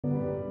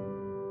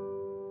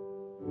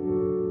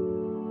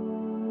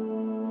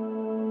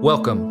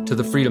Welcome to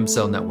the Freedom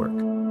Cell Network.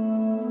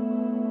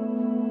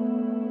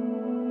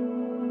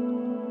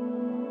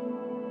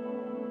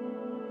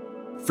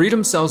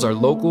 Freedom Cells are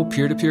local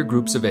peer-to-peer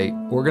groups of 8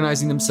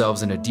 organizing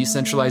themselves in a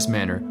decentralized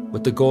manner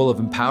with the goal of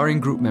empowering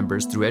group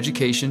members through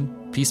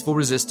education, peaceful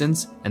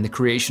resistance, and the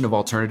creation of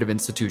alternative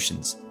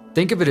institutions.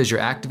 Think of it as your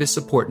activist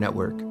support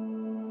network.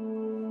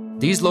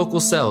 These local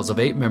cells of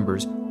 8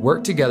 members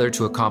work together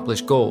to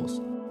accomplish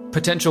goals.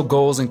 Potential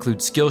goals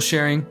include skill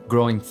sharing,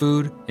 growing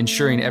food,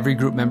 ensuring every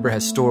group member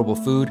has storable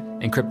food,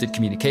 encrypted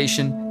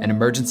communication, an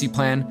emergency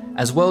plan,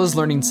 as well as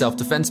learning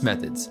self-defense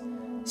methods.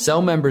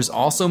 Cell members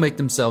also make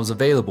themselves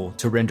available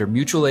to render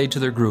mutual aid to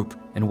their group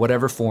in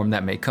whatever form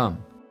that may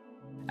come.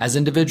 As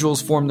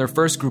individuals form their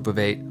first group of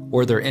 8,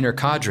 or their inner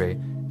cadre,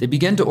 they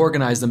begin to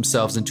organize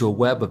themselves into a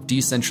web of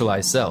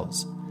decentralized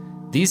cells.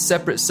 These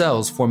separate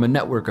cells form a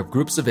network of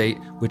groups of 8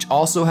 which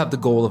also have the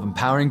goal of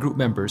empowering group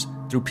members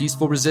through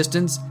peaceful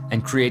resistance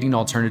and creating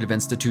alternative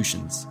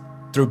institutions.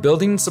 Through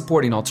building and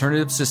supporting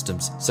alternative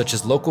systems such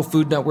as local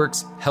food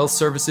networks, health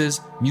services,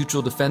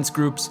 mutual defense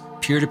groups,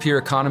 peer-to-peer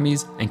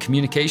economies, and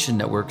communication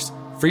networks,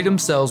 Freedom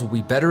Cells will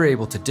be better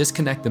able to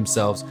disconnect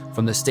themselves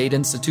from the state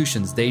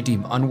institutions they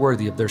deem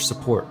unworthy of their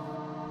support.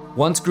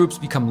 Once groups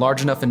become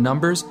large enough in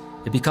numbers,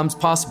 it becomes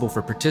possible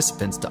for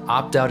participants to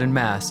opt out en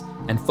masse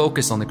and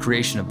focus on the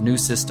creation of new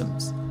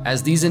systems.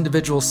 As these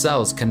individual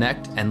cells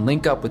connect and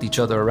link up with each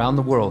other around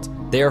the world,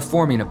 they are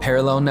forming a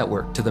parallel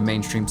network to the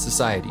mainstream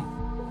society.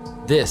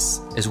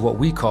 This is what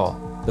we call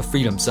the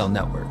Freedom Cell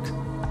Network.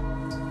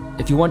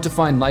 If you want to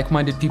find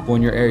like-minded people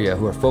in your area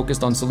who are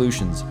focused on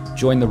solutions,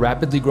 join the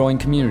rapidly growing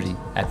community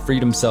at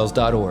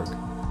freedomcells.org.